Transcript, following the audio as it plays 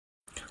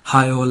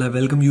Hi all, I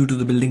welcome you to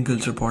the Building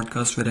Culture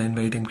podcast where I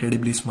invite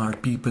incredibly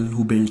smart people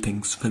who build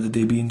things. Whether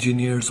they be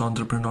engineers,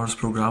 entrepreneurs,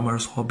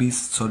 programmers,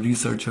 hobbyists or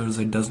researchers,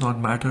 it does not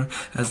matter.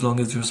 As long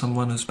as you're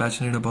someone who's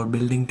passionate about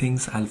building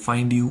things, I'll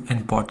find you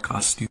and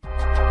podcast you.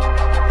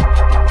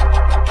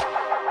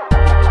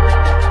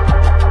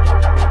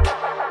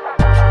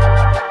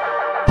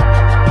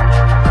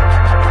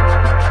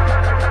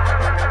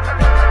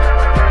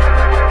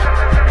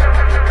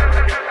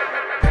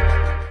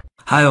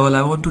 Hi all,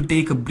 I want to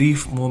take a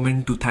brief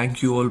moment to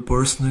thank you all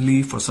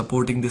personally for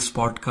supporting this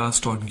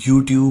podcast on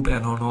YouTube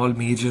and on all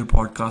major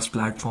podcast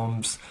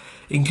platforms,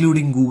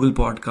 including Google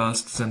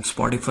Podcasts and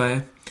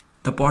Spotify.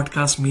 The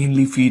podcast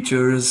mainly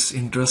features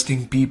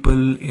interesting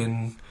people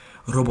in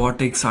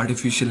robotics,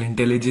 artificial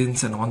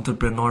intelligence, and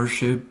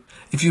entrepreneurship.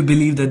 If you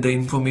believe that the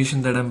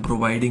information that I'm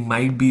providing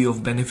might be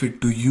of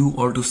benefit to you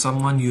or to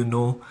someone you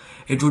know,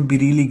 it would be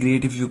really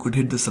great if you could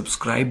hit the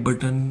subscribe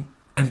button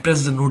and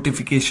press the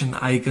notification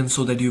icon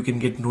so that you can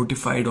get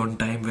notified on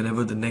time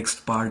whenever the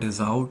next part is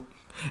out.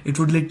 It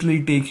would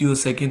literally take you a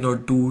second or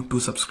two to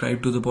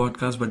subscribe to the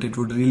podcast, but it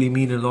would really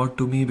mean a lot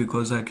to me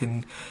because I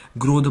can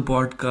grow the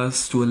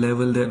podcast to a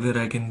level where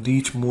I can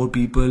reach more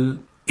people,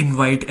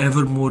 invite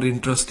ever more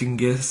interesting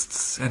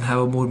guests, and have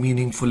a more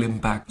meaningful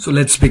impact. So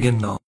let's begin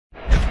now.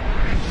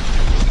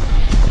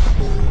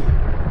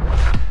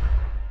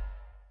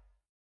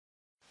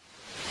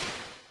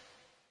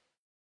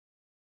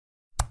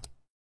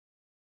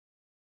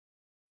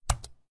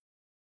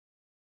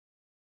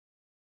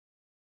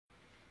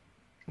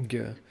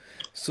 Yeah.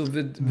 So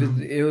with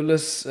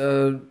Aeolus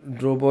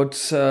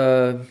robots,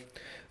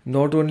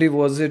 not only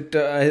was it,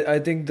 I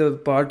think the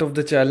part of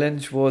the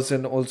challenge was,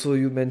 and also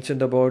you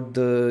mentioned about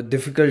the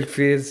difficult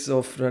phase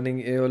of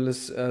running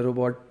Aeolus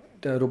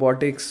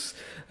robotics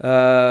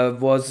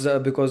was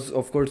because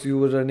of course you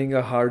were running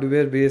a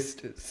hardware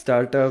based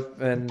startup,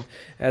 and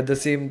at the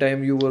same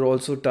time you were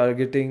also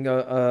targeting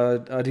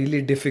a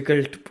really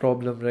difficult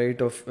problem,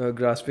 right, of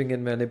grasping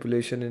and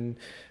manipulation in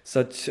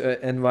such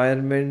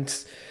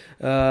environments.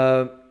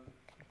 uh,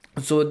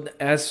 so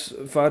as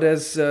far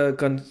as the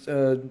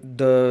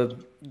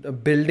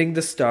building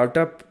the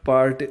startup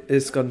part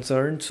is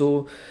concerned,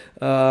 so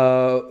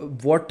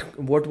what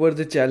were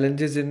the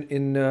challenges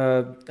in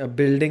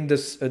building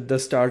this the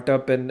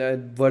startup, and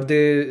were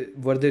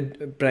they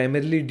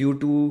primarily due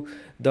to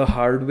the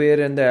hardware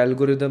and the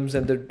algorithms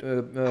and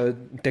the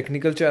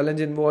technical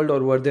challenge involved, or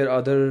were there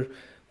other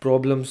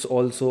problems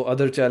also,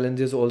 other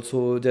challenges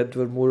also that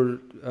were more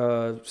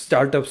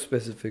startup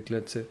specific,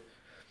 let's say?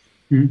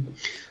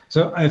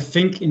 So I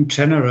think in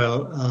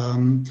general,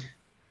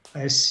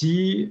 I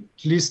see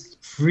at least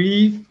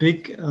three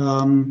big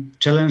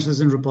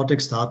challenges in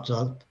robotic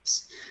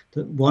startups.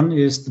 The one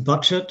is the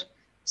budget,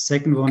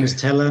 second one is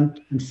Okay. talent,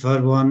 and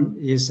third one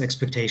is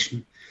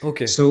expectation.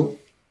 Okay. So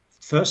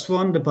first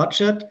one, the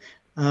budget.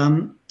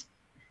 Um,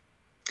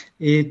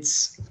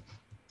 it's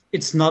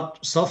it's not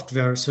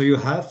software, so you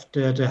have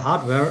the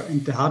hardware,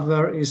 and the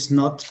hardware is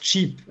not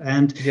cheap.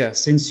 And Yeah.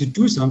 since you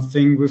do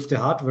something with the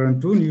hardware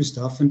and do new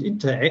stuff and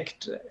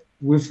interact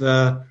with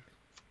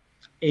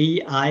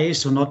AI,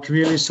 so not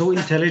really so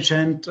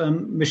intelligent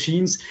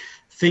machines,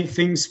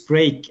 things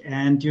break,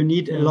 and you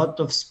need a lot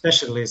of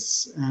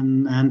specialists,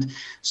 and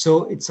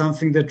so it's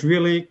something that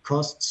really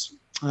costs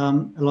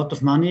a lot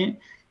of money.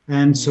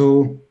 And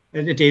so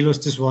at Delos,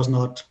 this was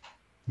not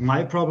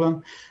my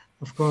problem,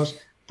 of course,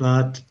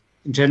 but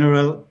in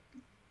general,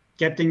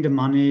 getting the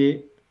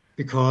money,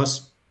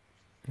 because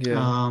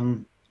Yeah.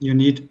 you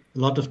need a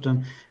lot of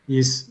them,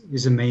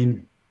 is a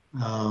main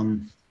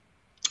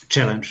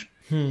challenge.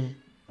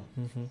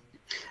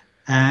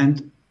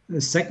 And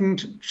the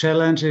second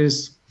challenge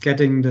is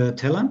getting the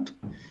talent.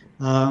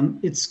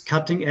 It's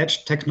cutting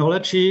edge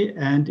technology,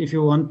 and if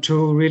you want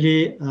to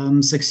really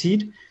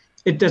succeed,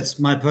 that's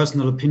my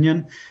personal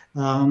opinion.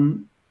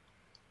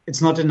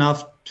 It's not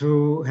enough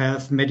to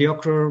have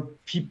mediocre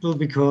people,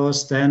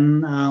 because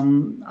then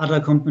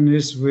other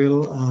companies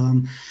will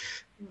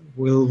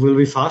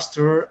be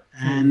faster,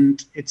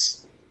 and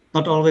it's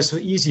not always so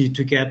easy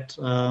to get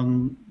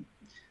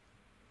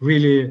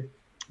really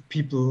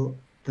people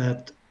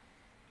that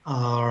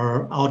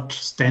are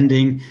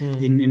outstanding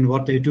in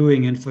what they're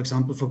doing. And for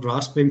example, for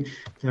grasping,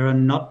 there are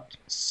not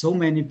so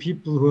many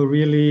people who are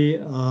really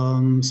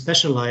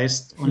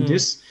specialized on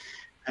this,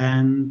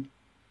 and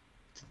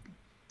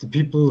the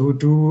people who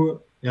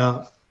do,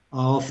 are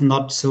often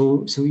not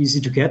so easy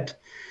to get.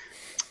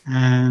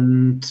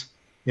 And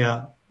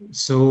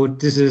so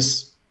this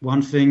is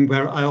one thing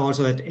where I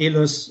also at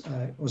ALOS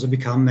also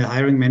become a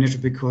hiring manager,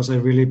 because I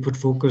really put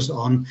focus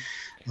on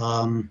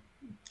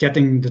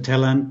getting the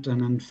talent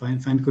and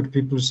find good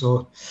people.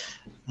 So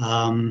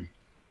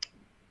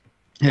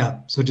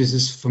so this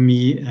is for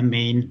me a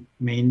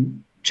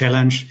main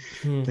challenge.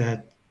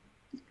 That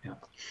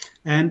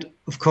And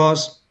of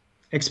course,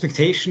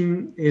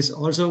 expectation is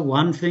also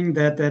one thing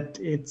that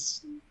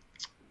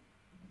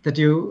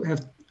you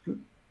have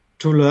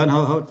to learn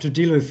how to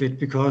deal with it,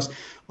 because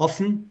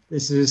often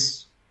this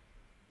is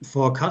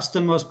for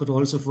customers, but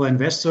also for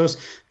investors.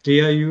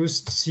 They are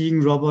used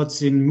seeing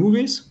robots in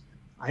movies,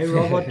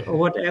 iRobot or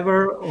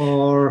whatever,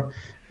 or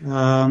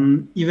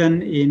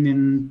even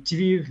in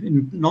TV,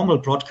 in normal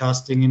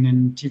broadcasting,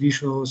 in TV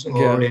shows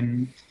or Yeah.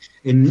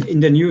 in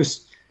the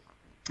news.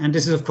 And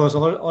this is, of course,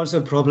 also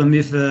a problem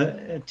if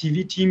a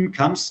TV team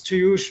comes to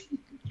you,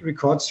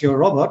 records your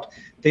robot,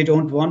 they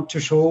don't want to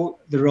show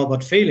the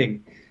robot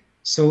failing.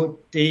 So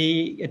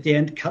they, at the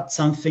end, cut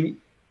something.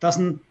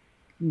 Doesn't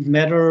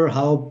matter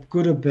how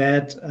good or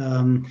bad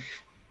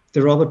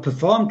the robot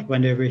performed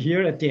when they were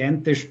here. At the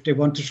end, they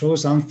want to show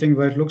something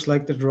where it looks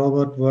like the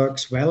robot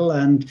works well,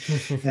 and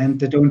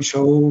they don't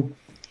show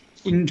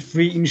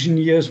three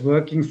engineers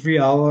working 3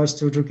 hours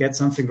to get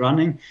something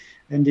running.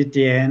 And at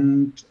the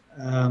end,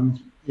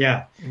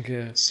 yeah.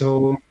 Okay.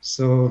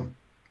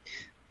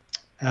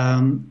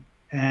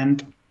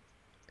 And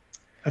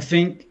I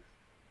think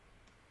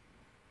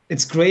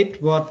it's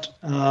great what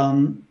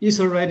is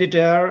already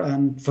there,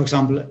 and for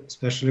example,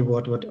 especially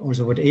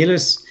what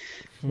Elis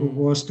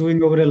was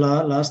doing over the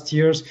last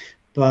years,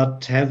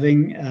 but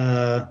having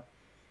a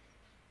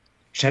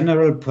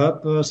general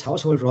purpose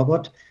household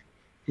robot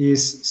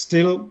is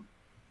still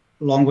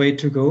a long way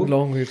to go.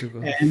 Long way to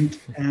go.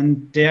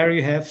 And there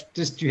you have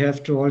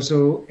to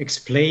also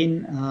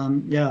explain,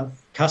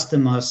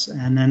 customers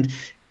and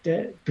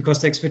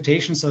because the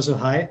expectations are so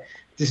high,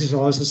 this is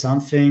also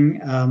something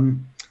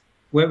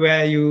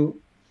where you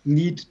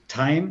need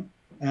time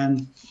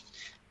and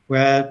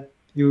where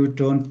you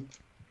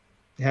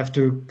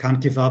can't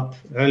give up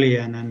early,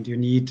 and you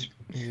need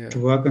to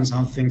work on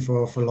something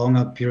for a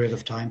longer period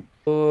of time.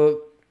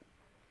 So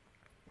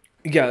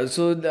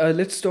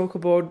let's talk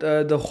about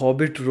the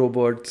Hobbit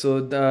robot.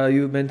 So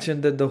you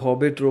mentioned that the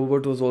Hobbit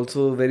robot was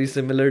also very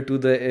similar to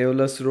the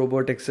Aeolus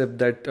robot, except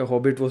that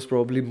Hobbit was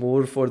probably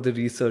more for the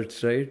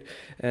research, right?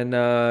 And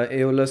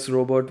Aeolus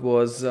robot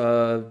was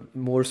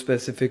more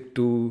specific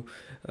to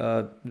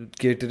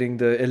catering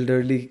the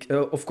elderly.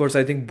 Of course,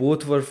 I think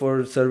both were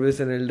for service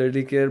and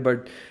elderly care,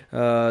 but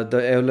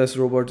the Aeolus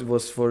robot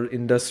was for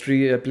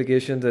industry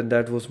applications, and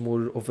that was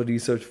more of a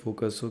research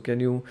focus. So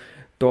can you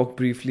talk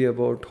briefly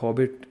about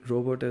Hobbit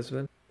robot as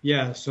well?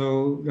 Yeah,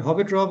 so the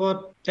Hobbit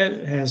robot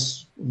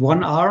has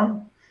one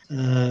arm.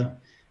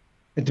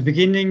 At the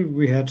beginning,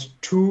 we had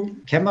two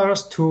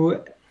cameras,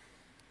 two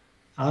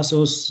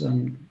ASUS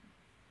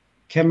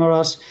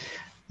cameras,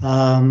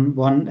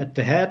 one at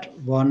the head,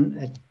 one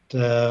at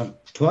the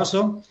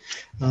torso,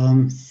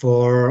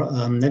 for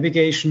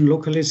navigation,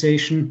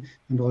 localization,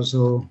 and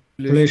also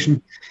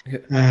population.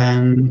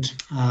 And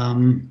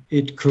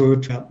it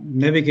could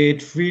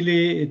navigate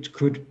freely. It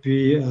could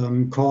be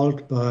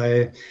called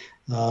by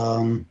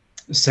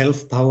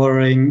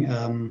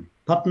self-powering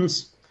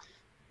buttons.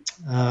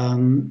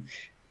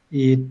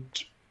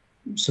 It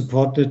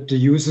supported the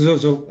user.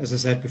 So, as I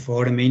said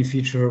before, the main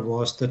feature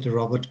was that the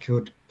robot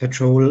could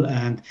patrol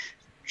and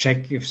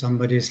check if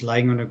somebody is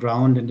lying on the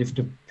ground, and if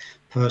the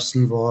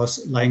person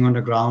was lying on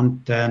the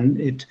ground, then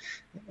it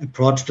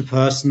approached the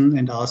person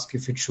and asked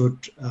if it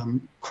should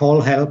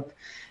call help.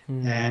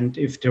 And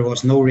if there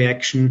was no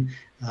reaction,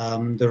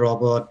 the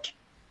robot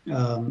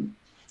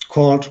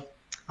called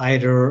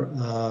either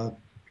a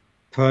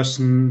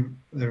person,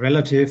 a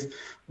relative,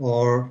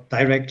 or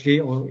directly,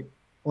 or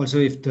also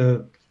if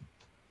the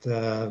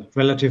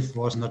relative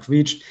was not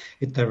reached,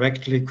 it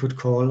directly could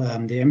call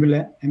the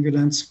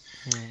ambulance.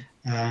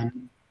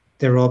 And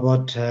the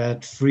robot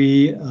had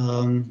three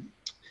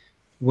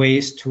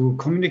ways to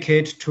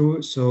communicate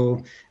to.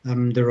 So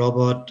the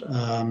robot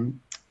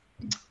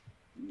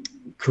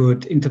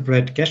could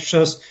interpret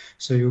gestures.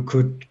 So you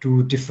could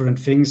do different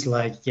things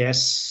like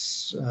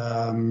yes,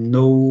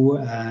 no,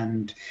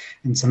 and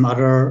some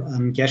other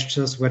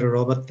gestures where the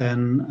robot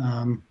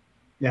then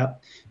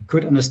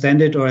could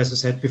understand it. Or, as I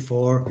said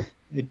before,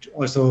 it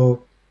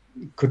also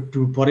could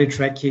do body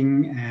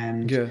tracking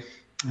and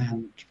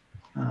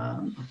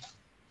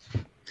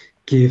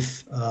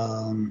give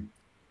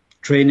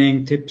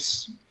training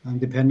tips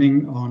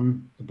depending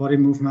on the body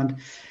movement.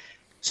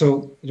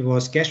 So it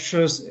was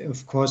gestures.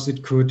 Of course,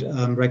 it could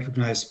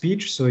recognize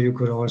speech. So you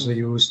could also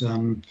use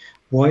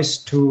voice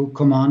to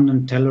command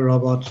and tell a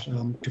robot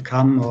to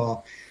come,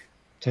 or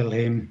tell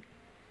him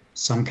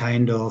some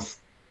kind of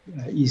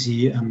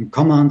easy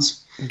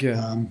commands.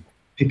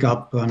 Pick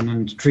up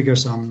and trigger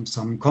some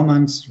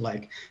commands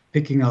like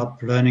picking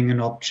up, learning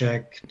an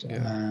object,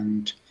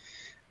 and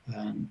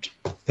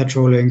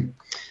patrolling.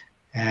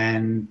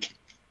 And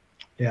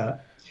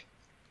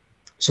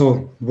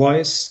so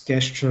voice,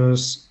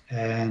 gestures,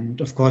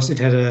 and of course it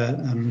had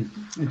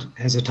it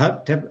has a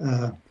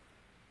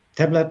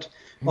tablet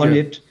on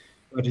it,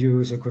 but the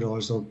user could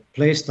also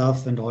play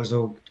stuff and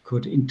also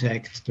could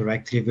interact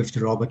directly with the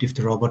robot if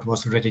the robot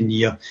was already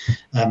near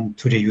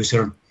to the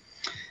user.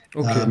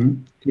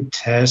 It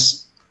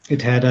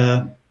had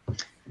a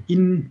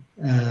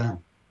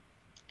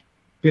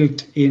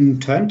built-in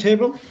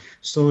turntable,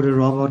 so the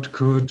robot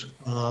could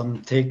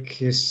go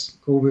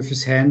with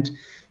his hand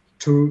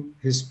to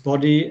his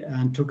body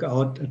and took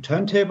out a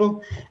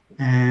turntable,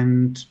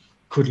 and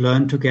could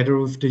learn together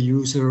with the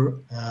user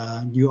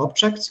new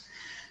objects.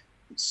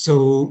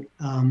 So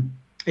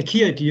a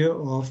key idea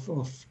of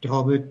the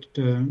Hobbit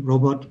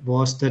robot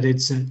was that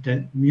it's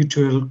the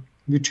mutual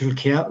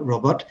care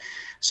robot.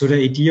 So the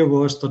idea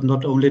was that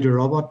not only the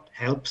robot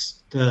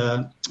helps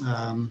the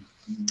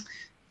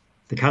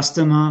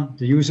customer,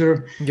 the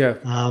user,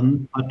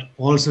 but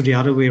also the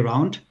other way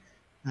around,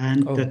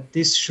 and that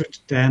this should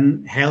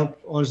then help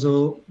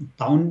also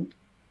down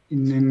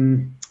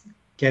in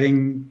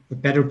getting a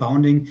better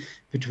bounding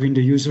between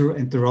the user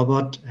and the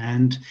robot,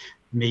 and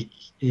make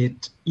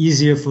it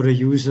easier for the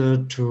user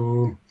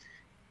to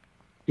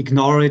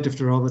ignore it if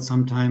the robot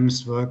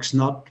sometimes works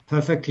not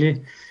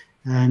perfectly.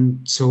 And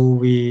so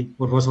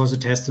what was also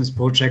tested in this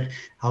project,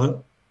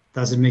 how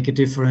does it make a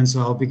difference,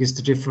 or how big is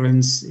the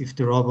difference if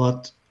the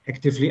robot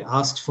actively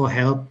asks for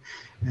help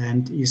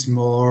and is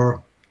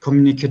more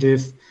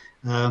communicative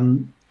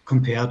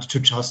compared to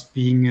just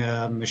being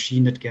a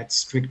machine that gets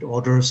strict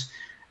orders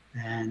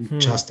and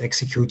just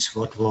executes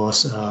what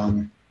was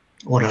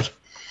ordered.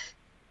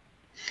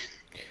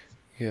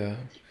 Yeah,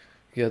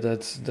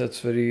 that's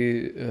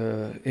very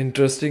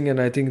interesting, and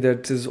I think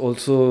that is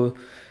also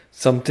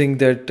something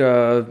that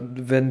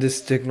when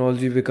this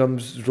technology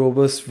becomes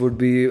robust would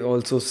be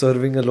also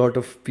serving a lot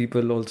of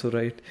people also,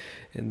 right,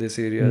 in this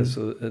area.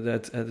 So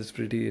that's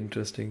pretty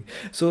interesting.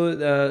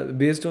 So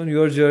based on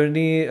your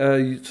journey,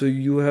 so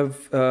you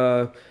have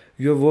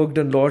worked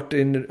a lot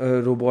in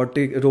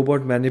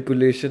robot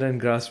manipulation and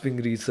grasping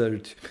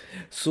research.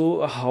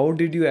 So how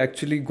did you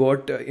actually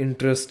got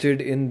interested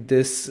in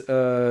this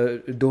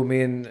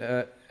domain?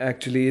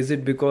 Actually, is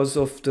it because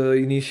of the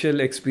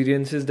initial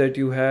experiences that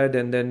you had,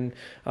 and then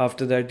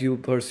after that you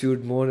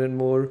pursued more and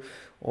more,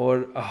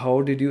 or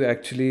how did you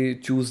actually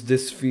choose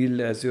this field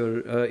as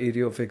your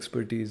area of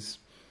expertise?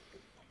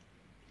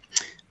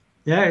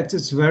 Yeah,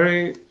 it's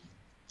very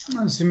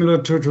similar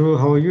to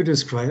how you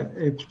described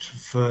it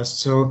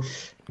first. So,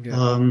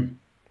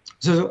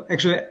 so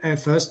actually, I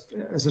first,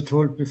 as I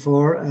told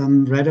before,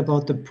 read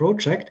about the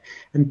project,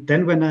 and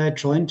then when I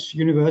joined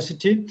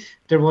university,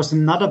 there was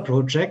another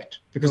project,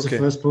 because the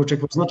first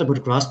project was not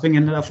about grasping,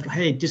 and I thought,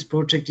 hey, this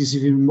project is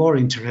even more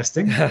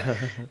interesting.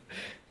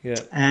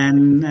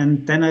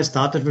 And then I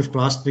started with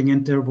grasping,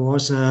 and there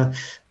was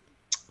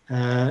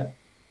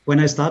when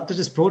I started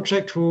this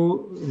project,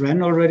 who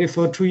ran already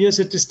for 2 years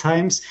at this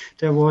times,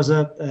 there was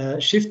a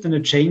shift and a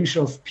change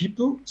of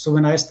people. So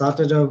when I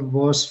started, I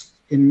was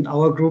in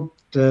our group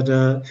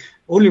the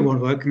only one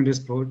working on this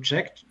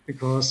project,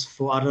 because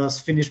 4 others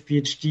finished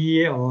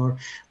PhD or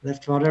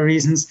left for other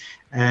reasons.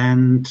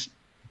 And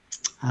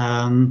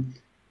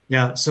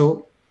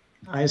so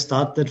I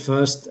started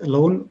first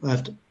alone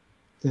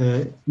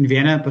in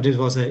Vienna, but it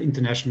was an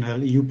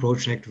international EU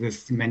project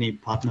with many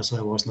partners, so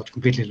I was not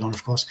completely alone,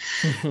 of course.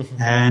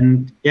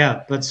 And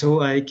but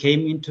so I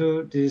came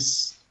into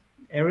this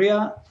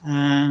area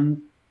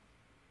and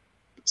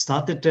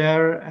started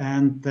there,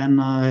 and then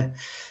I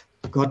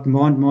got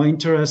more and more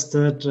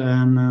interested,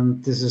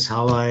 and this is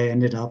how I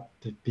ended up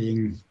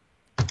being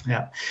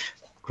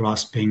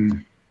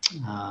grasping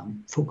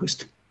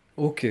focused.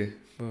 Okay,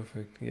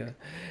 perfect.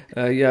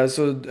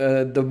 So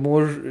the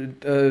more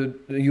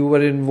you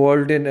were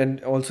involved in,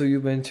 and also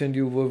you mentioned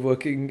you were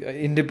working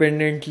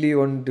independently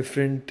on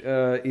different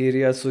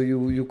areas, so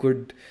you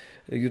could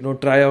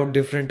try out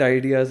different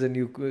ideas, and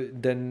you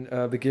could then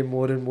became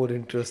more and more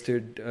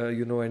interested,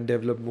 and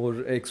develop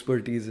more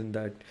expertise in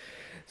that.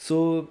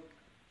 So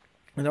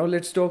now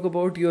let's talk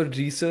about your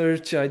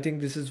research. I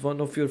think this is one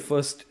of your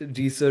first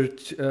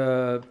research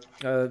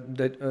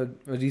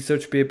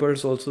research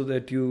papers also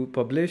that you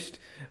published.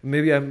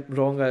 Maybe I'm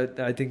wrong.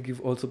 I think you've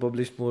also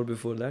published more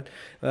before that.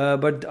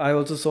 But I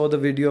also saw the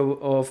video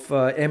of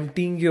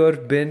emptying your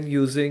bin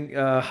using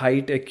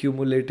height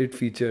accumulated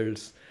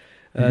features.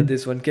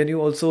 This one. Can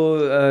you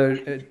also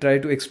try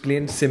to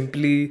explain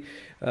simply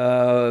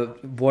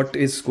what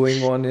is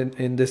going on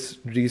in this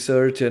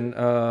research, and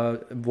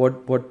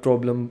what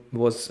problem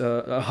was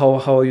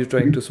how are you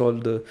trying to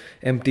solve the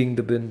emptying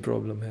the bin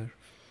problem here?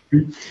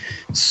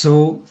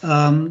 So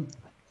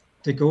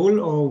the goal,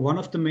 or one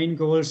of the main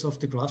goals of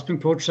the grasping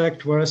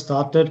project where I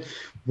started,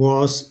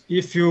 was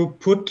if you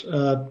put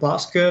a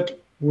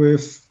basket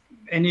with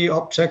any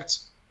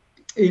objects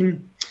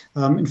in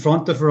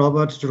front of a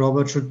robot, the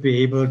robot should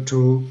be able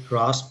to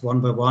grasp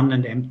one by one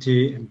and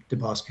empty the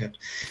basket.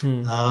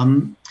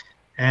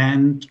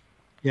 And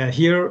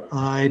here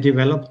I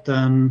developed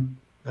an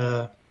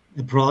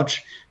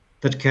approach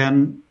that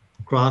can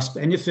grasp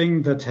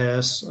anything that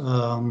has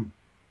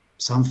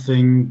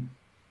something,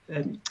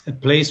 a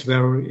place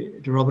where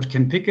the robot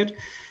can pick it,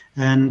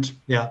 and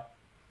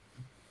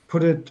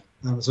put it,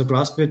 so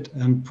grasp it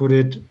and put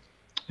it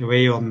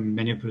away, or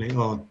manipulate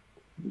or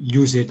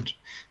use it.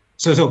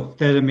 So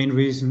the main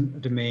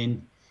reason, the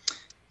main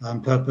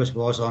purpose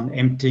was on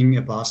emptying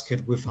a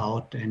basket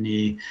without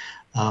any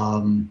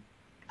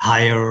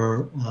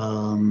higher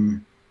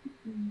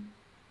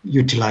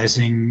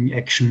utilizing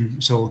action.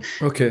 So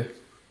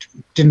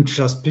didn't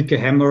just pick a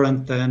hammer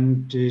and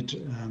then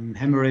did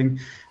hammering.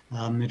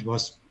 It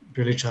was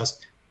really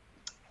just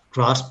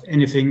grasp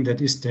anything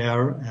that is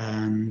there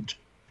and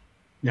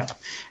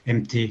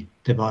empty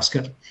the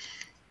basket.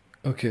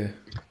 Okay.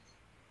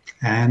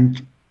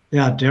 And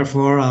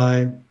therefore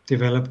I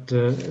developed,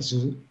 as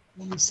you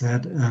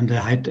said, the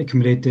height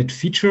accumulated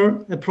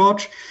feature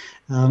approach,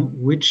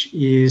 which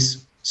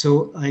is,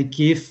 so I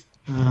give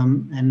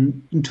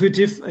an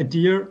intuitive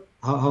idea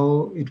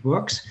how it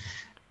works.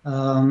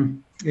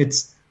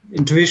 Its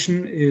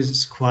intuition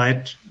is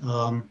quite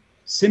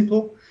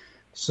simple.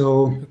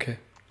 So Okay.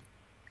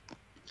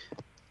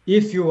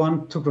 if you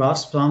want to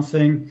grasp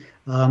something,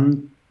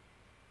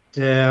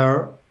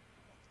 there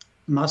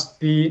must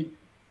be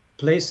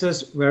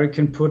places where you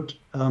can put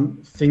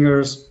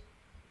fingers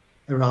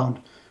around.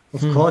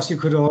 Of course, you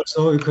could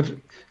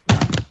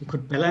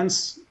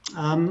balance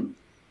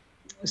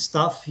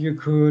stuff. You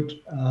could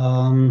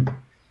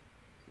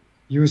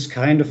use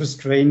kind of a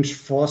strange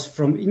force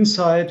from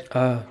inside.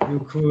 You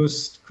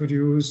could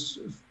use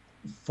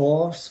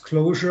force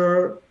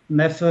closure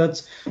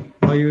methods,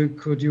 or you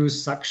could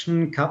use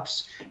suction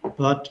cups.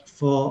 But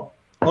for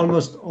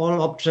almost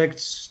all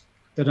objects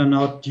that are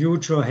not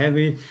huge or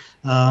heavy,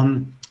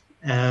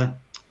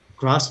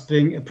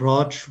 grasping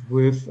approach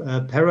with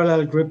a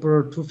parallel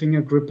gripper,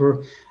 two-finger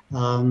gripper,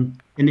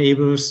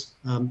 enables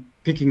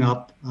picking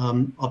up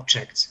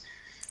objects.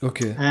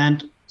 Okay.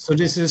 And so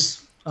this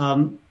is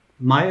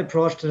my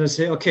approach, that I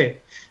say, okay,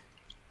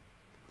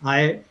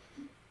 I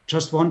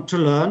just want to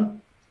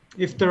learn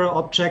if there are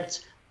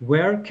objects,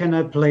 where can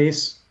I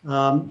place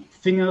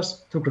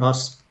fingers to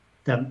grasp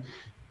them?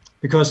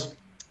 Because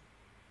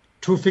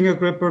two-finger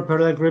gripper,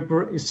 parallel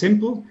gripper is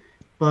simple,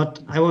 but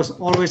I was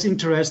always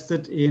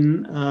interested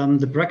in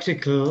the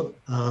practical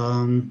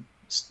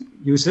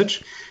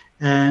usage,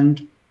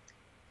 and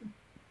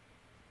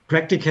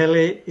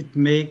practically it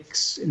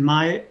makes, in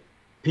my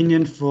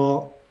opinion,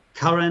 for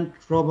current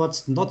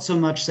robots not so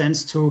much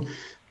sense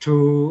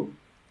to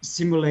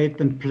simulate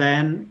and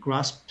plan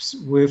grasps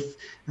with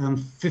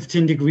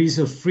 15 degrees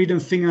of freedom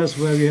fingers,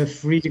 where we have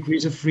 3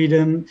 degrees of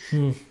freedom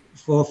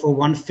for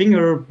one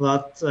finger,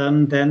 but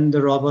then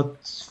the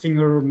robot's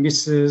finger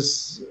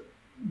misses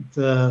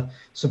the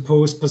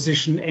supposed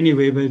position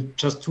anyway by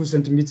just 2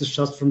 centimeters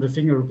just from the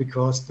finger,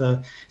 because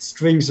the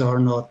strings are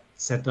not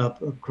set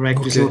up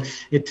correctly. Okay. So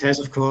it has,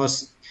 of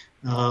course,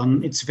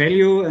 its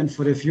value, and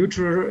for the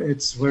future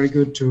it's very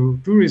good to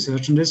do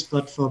research on this,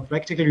 but for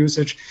practical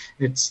usage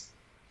it's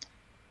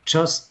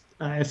just,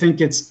 I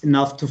think it's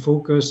enough to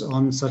focus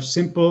on such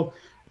simple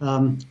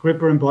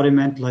gripper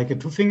embodiment like a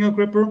two-finger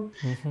gripper.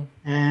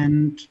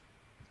 And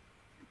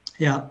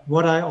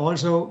what I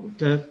also,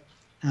 the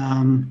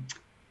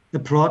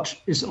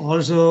approach is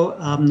also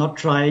not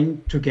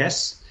trying to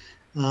guess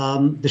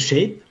the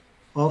shape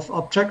of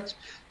object.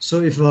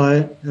 So if I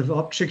have an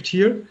object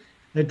here,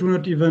 I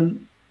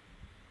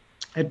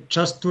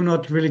just do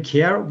not really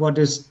care what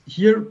is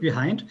here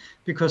behind,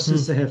 because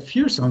since I have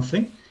here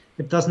something,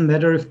 it doesn't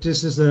matter if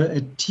this is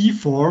a T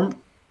form.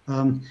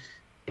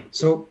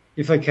 So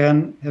if I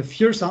can have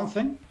here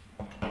something,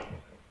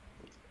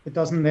 it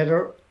doesn't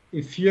matter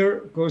if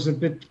here goes a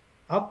bit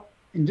up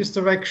in this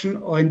direction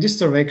or in this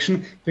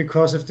direction,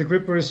 because if the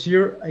gripper is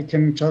here, I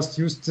can just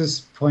use this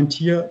point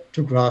here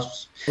to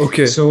grasp.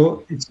 Okay.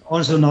 So it's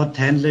also not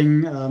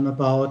handling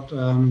about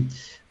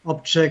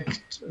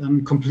object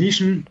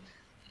completion.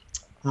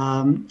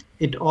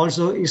 It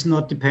also is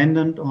not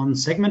dependent on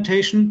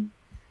segmentation,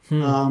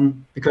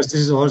 because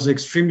this is also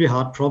extremely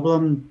hard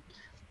problem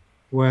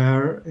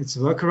where it's a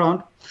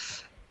workaround.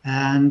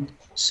 And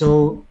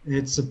so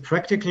it's a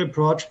practical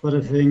approach, but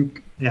I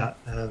think,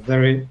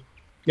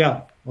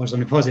 also on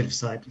the positive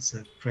side, it's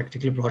a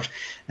practical approach.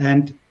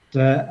 And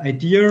the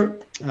idea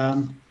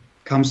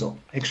comes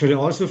actually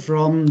also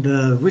from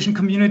the vision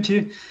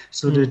community.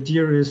 So the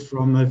idea is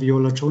from a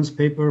Viola Jones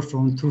paper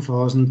from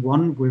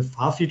 2001 with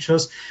half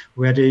features,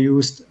 where they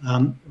used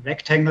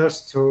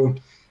rectangles to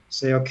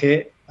say,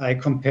 okay, I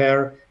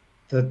compare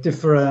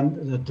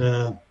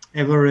the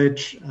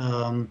average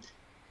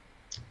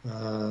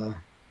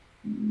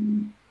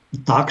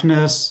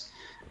darkness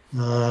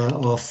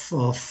of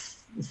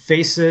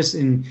faces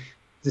in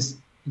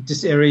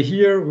this area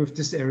here with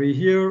this area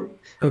here.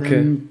 Okay.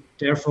 And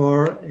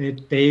therefore,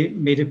 they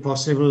made it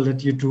possible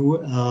that you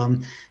do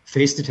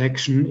face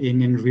detection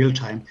in real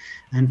time.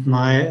 And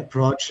my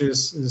approach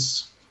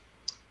is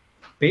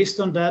based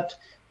on that,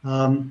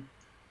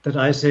 that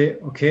I say,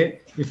 okay,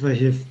 if I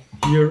have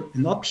here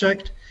an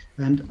object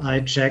and I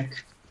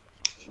check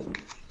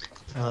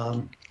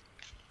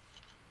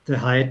the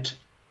height,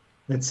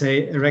 let's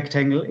say a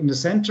rectangle in the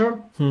center,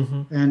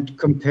 and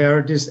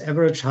compare this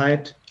average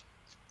height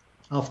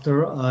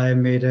after I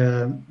made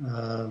a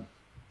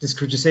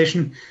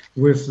discretization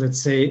with,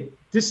 let's say,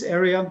 this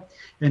area.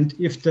 And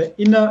if the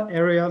inner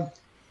area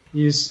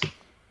is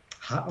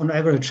on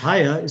average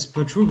higher, is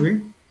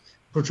protruding,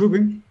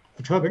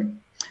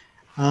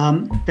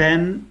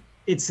 then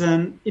it's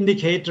an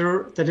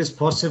indicator that is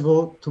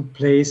possible to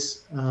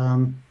place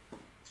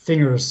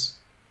fingers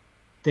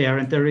there,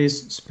 and there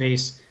is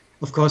space.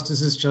 Of course,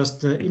 this is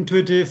just the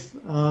intuitive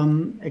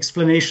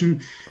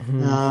explanation.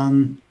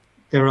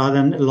 there are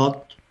then a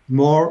lot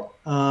more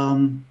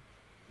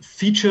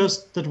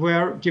features that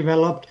were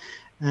developed,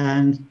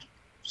 and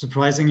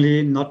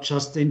surprisingly, not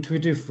just the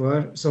intuitive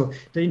version. So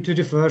the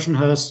intuitive version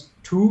has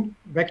 2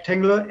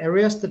 rectangular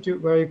areas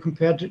where you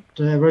compare the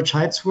average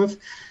heights with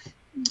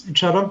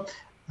each other.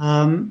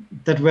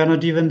 That were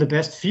not even the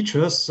best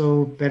features.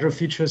 So better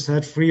features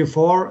had 3 or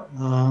 4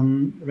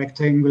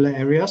 rectangular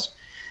areas.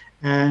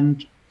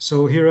 And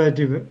so here I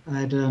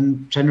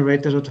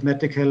generated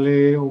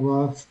automatically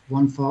over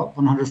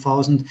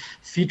 100,000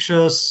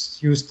 features,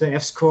 used the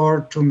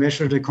F-score to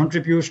measure the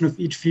contribution of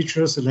each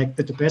feature,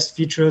 selected the best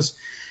features.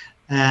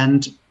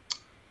 And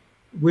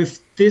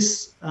with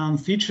these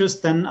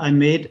features, then I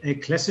made a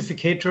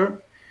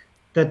classificator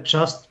that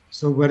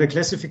where the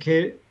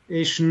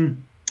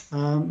classification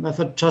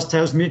method just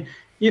tells me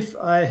if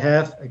I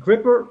have a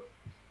gripper,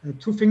 a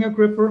 2-finger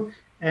gripper,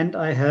 and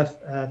I have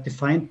a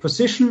defined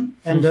position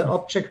and the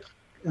object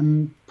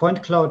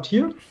point cloud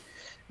here,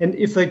 and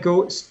if I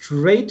go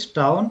straight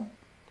down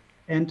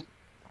and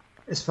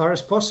as far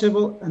as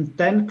possible and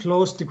then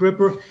close the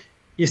gripper,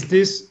 is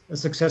this a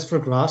successful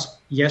grasp,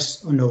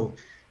 yes or no?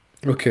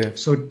 Okay.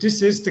 So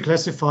this is the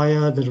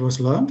classifier that was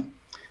learned,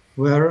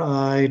 where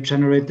I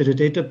generated a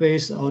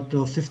database out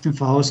of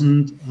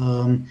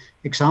 15,000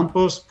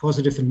 examples,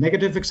 positive and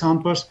negative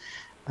examples,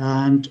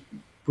 and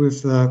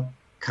with a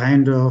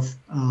kind of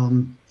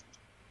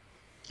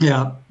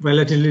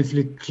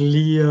relatively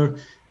clear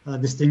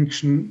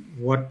distinction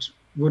what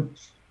would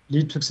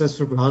lead to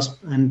successful grasp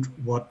and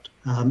what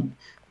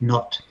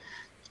not.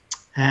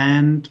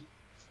 And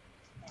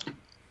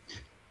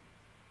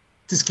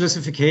this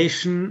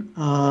classification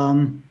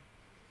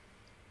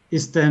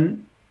is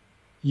then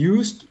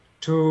used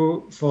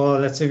for,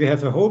 let's say we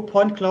have a whole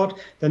point cloud,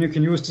 then you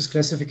can use this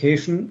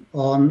classification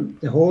on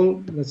the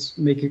whole, let's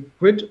make a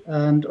grid,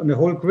 and on the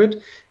whole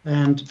grid,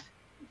 and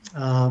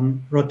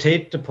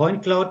rotate the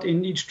point cloud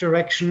in each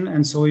direction,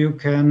 and so you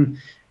can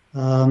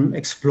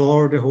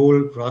explore the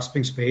whole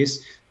grasping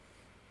space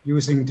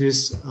using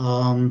this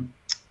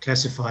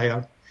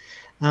classifier.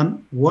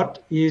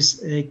 What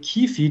is a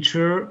key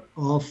feature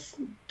of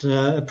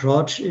the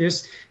approach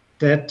is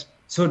that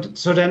so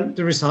then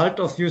the result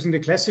of using the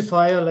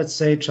classifier, let's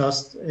say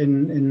just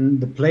in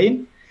the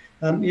plane,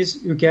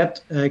 is you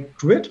get a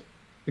grid,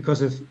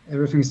 because if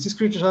everything is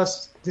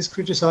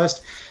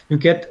discretized, you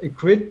get a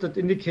grid that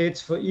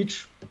indicates for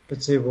each,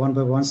 let's say 1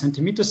 by 1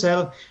 centimeter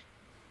cell,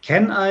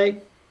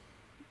 would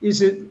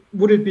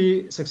it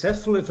be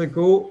successful if I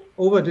go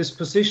over this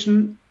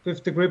position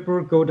with the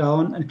gripper, go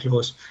down and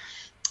close?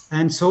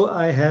 And so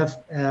I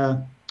have a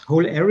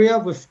whole area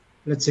with,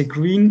 let's say,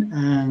 green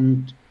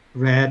and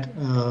red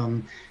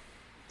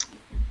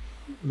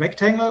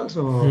rectangles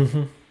or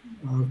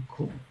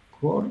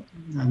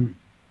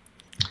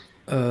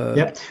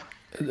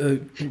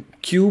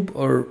cube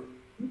or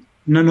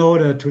no,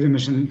 the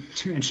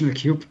two-dimensional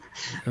cube.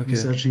 Okay. I'm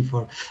searching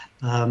for.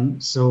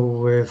 So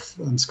with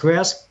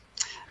squares,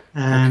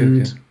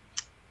 and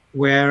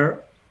where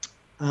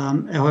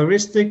a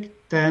heuristic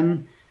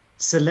then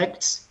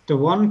selects the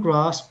one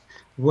grasp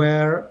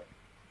where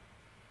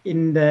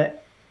in the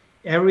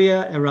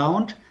area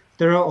around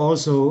there are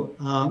also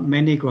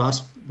many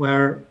grasps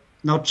where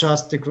not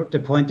just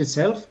the point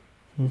itself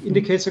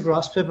indicates a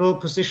graspable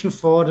position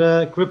for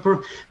the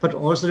gripper, but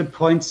also the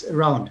points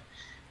around,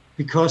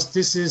 because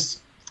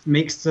this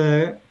makes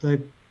the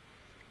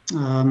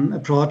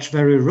approach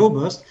very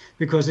robust,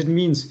 because it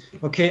means,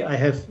 okay, I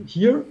have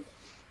here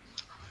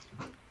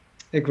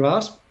a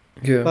grasp,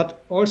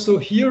 but also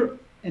here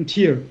and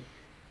here.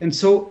 And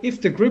so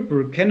if the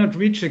gripper cannot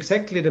reach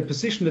exactly the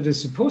position that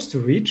it's supposed to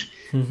reach,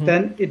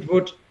 then it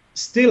would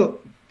still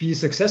be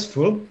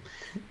successful.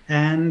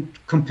 And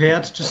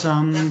compared to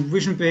some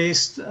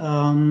vision-based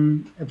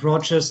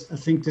approaches, I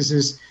think this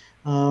is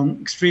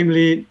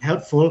extremely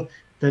helpful,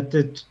 that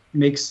it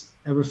makes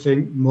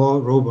everything more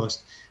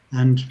robust.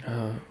 And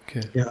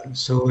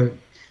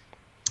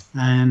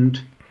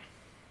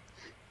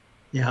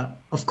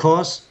of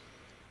course,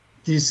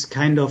 these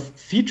kind of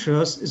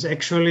features is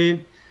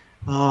actually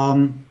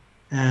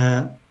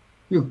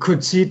you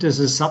could see it as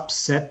a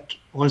subset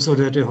also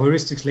the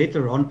heuristics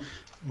later on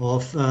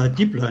of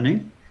deep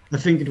learning. I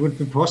think it would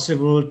be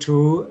possible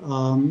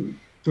to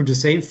do the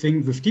same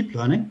thing with deep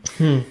learning.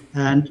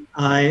 And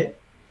I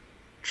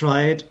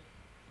tried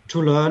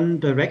to learn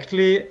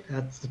directly.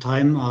 At the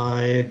time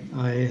I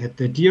had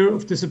the idea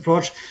of this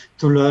approach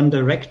to learn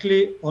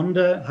directly on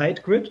the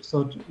height grid,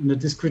 so in the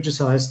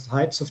discretized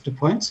heights of the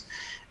points.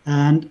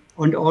 And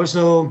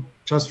also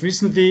just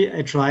recently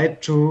I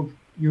tried to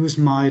use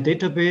my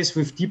database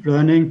with deep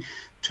learning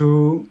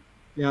to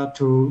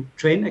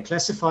train a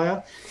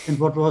classifier. And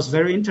what was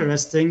very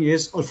interesting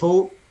is,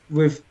 although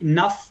with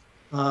enough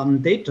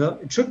data,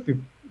 it should be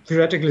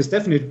theoretically, it's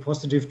definitely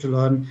positive to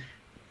learn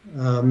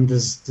the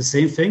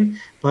same thing,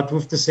 but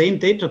with the same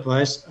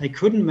database, I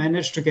couldn't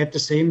manage to get the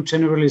same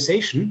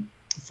generalization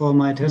for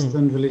my test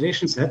and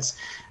validation sets.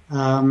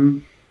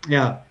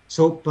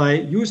 So by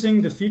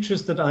using the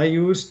features that I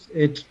used,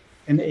 it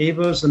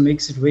enables and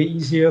makes it way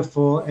easier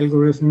for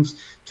algorithms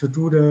to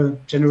do the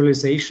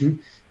generalization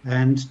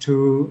and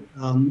to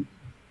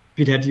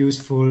be that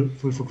useful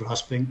for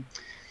grasping.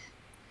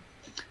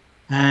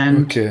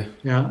 And Okay.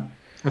 yeah,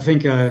 I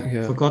think I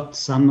Yeah. forgot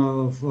some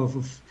of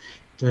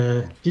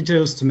the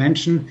details to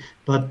mention,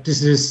 but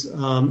this is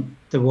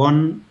the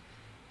one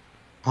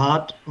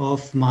part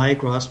of my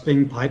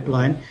grasping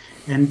pipeline,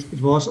 and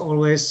it was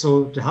always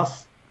so the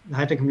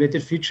highly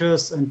accumulated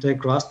features and the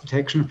grasp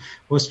detection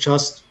was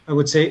just, I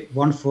would say,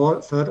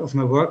 1/4 of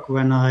my work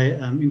when I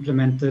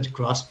implemented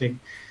grasping,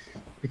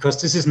 because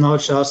this is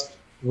not just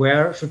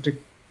where should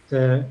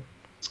the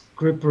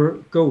gripper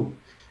go.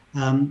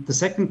 The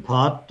second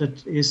part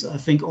that is, I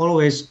think,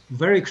 always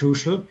very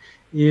crucial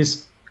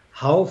is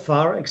how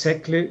far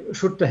exactly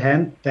should the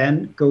hand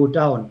then go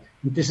down.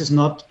 And this is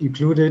not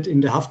included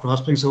in the half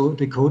grasping, so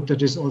the code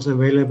that is also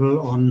available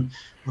on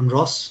the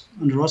Ross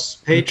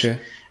page Okay.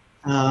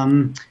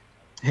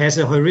 has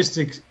a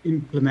heuristic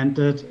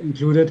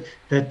included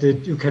that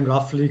you can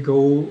roughly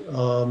go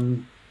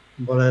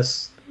more or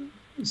less.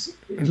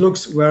 It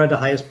looks where are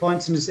the highest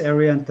points in this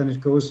area, and then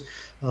it goes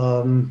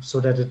so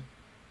that it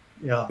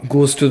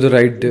Goes to the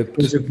right depth.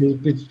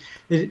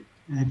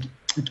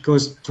 It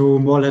goes to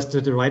more or less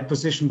the right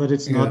position, but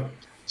it's Yeah. not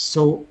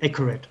so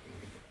accurate.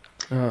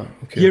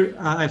 Okay. Here,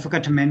 I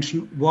forgot to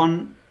mention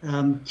one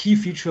key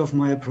feature of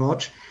my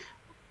approach.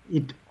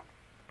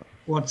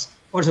 What's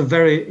also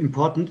very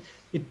important,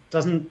 it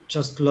doesn't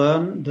just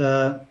learn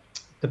the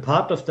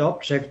part of the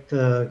object,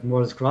 more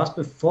or less grasp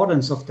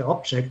affordance of the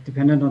object,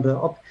 dependent on the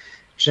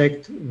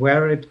object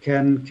where it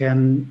can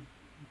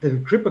the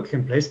gripper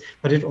can place,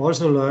 but it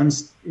also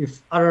learns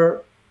if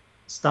other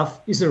stuff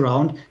is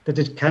around that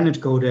it cannot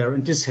go there,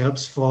 and this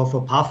helps for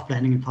path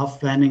planning. And path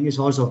planning is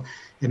also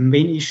a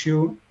main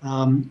issue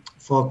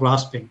for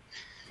grasping.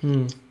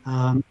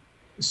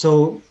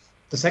 So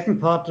the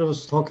second part I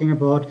was talking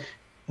about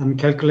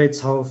calculates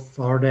how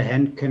far the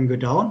hand can go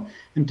down,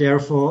 and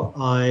therefore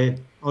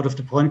out of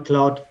the point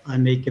cloud, I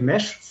make a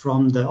mesh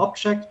from the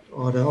object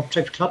or the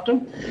object cluster,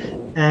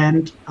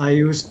 and I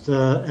used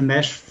a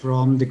mesh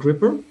from the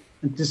gripper.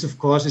 And this, of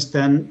course, is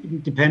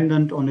then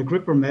dependent on the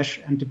gripper mesh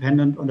and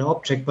dependent on the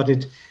object, but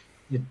it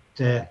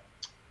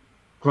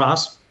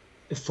grasp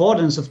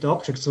affordance of the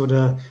object, so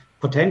the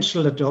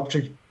potential that the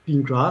object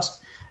being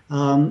grasped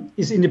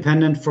is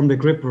independent from the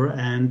gripper.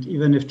 And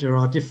even if there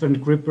are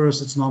different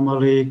grippers, it's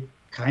normally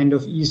kind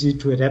of easy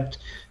to adapt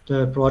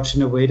the approach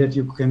in a way that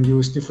you can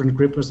use different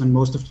grippers, and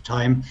most of the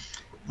time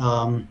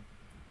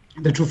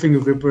the two-finger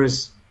gripper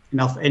is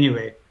enough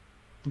anyway.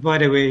 By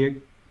the way,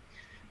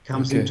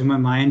 comes into my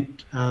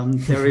mind,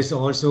 there is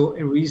also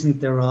a reason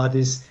there are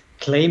these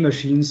clay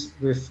machines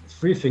with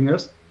 3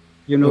 fingers.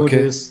 You know,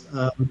 these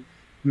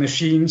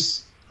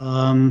machines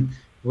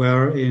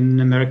where in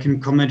American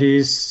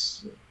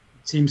comedies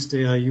it seems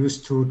they are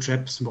used to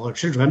trap small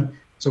children.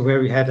 So where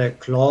we had a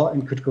claw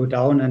and could go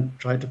down and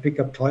try to pick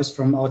up toys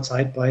from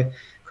outside by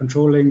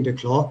controlling the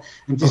claw.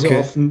 And these are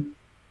often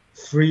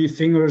 3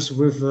 fingers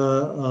with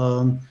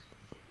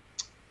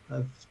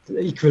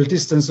equal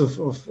distance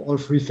of all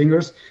 3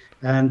 fingers.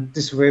 And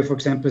this way, for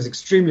example, is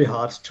extremely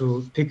hard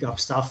to pick up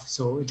stuff.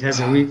 So it has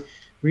a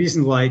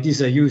reason why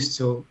these are used.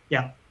 So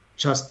yeah,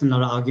 just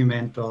another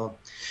argument or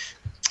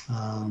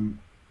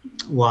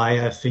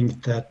why I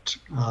think that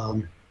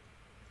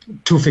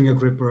two-finger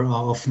gripper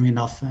are often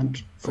enough.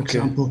 And for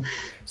example,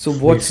 so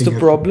what's the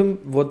problem?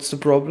 What's the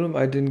problem?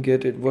 I didn't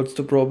get it. What's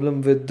the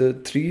problem with the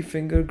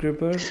 3-finger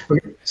gripper?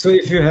 Okay. So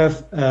if you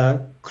have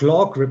a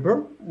claw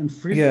gripper and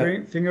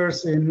 3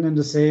 fingers in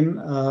the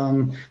same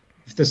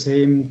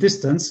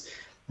distance,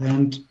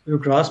 and you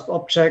grasp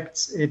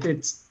objects,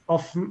 it's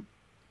often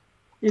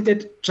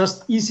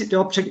the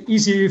object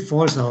easily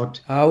falls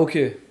out.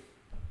 Okay.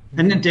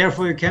 And then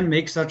therefore you can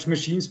make such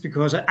machines,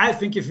 because I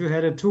think if you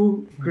had a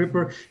 2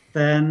 gripper,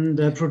 then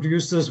the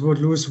producers would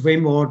lose way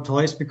more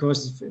toys,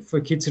 because for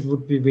kids it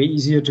would be way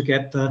easier to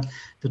get the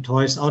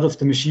toys out of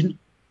the machine.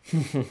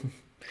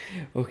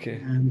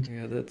 Okay. And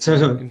that's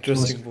an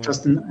interesting point.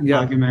 Just an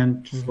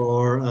argument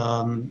for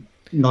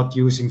not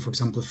using, for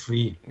example,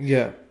 3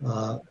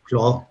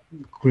 claw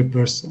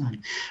grippers.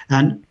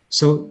 And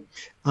so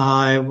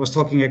I was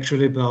talking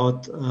actually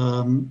about,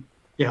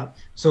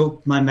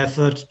 so my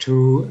method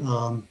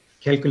to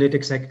calculate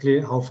exactly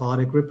how far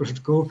the gripper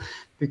should go,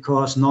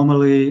 because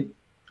normally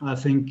I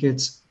think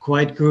it's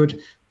quite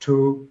good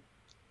to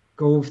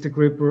go with the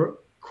gripper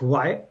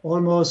quite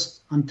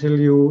almost until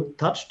you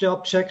touch the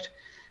object,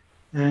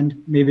 and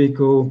maybe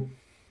go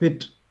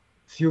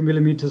few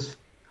millimeters,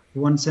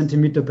 1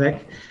 centimeter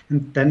back,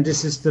 and then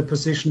this is the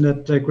position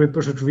that the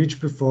gripper should reach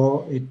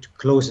before it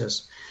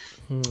closes.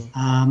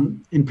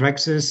 In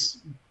practice,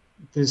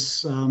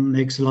 this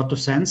makes a lot of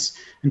sense,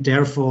 and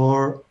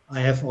therefore I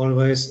have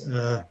always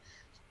a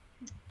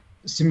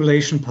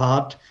simulation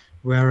part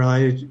where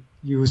I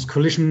use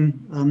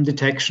collision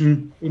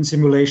detection in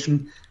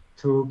simulation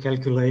to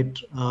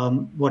calculate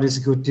what is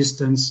a good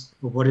distance,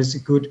 or what is a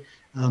good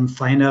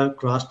final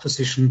grasp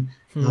position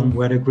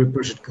where the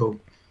gripper should go.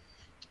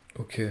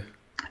 Okay.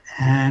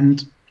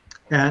 And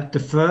The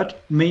third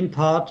main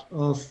part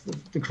of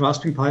the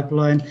grasping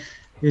pipeline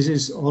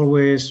is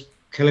always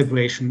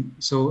calibration.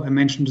 So I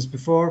mentioned this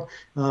before,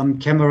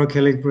 camera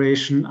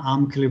calibration,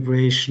 arm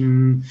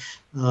calibration,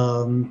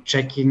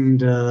 checking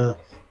the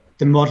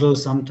model.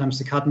 Sometimes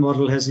the CAD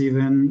model has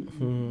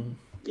even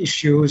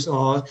issues,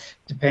 or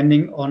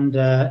depending on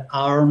the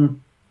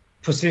arm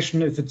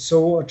position, if it's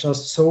so or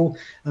just so,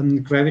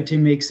 gravity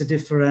makes a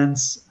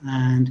difference.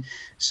 And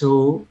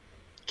so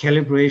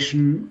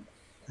calibration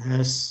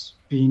has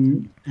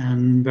been a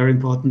very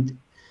important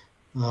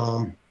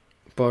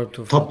part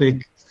of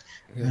topic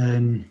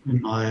in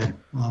my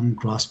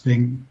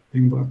grasping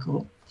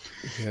workout.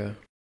 Yeah.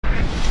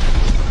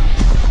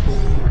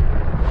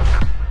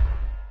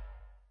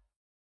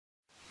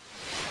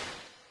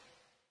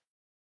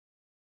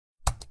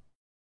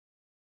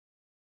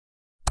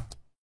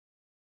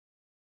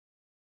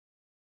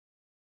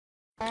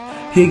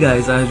 Hey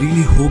guys, I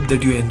really hope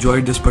that you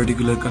enjoyed this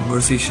particular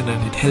conversation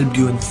and it helped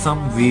you in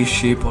some way,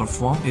 shape or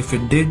form. If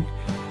it did,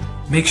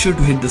 make sure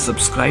to hit the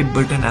subscribe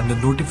button and the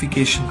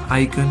notification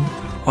icon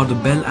or the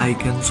bell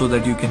icon so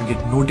that you can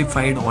get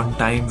notified on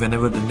time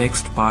whenever the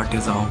next part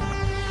is out.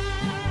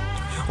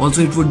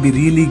 Also, it would be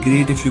really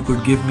great if you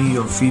could give me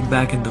your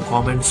feedback in the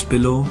comments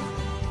below.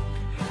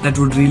 That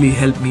would really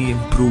help me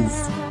improve.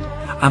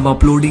 I'm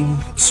uploading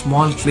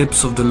small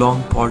clips of the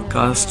long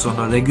podcasts on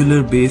a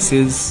regular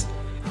basis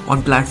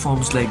on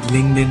platforms like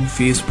LinkedIn,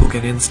 Facebook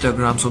and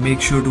Instagram, so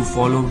make sure to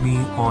follow me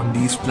on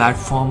these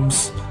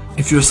platforms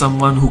if you're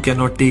someone who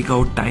cannot take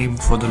out time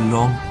for the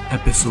long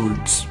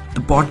episodes.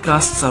 The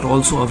podcasts are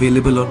also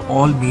available on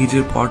all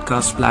major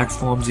podcast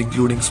platforms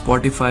including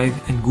Spotify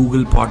and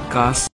Google Podcasts.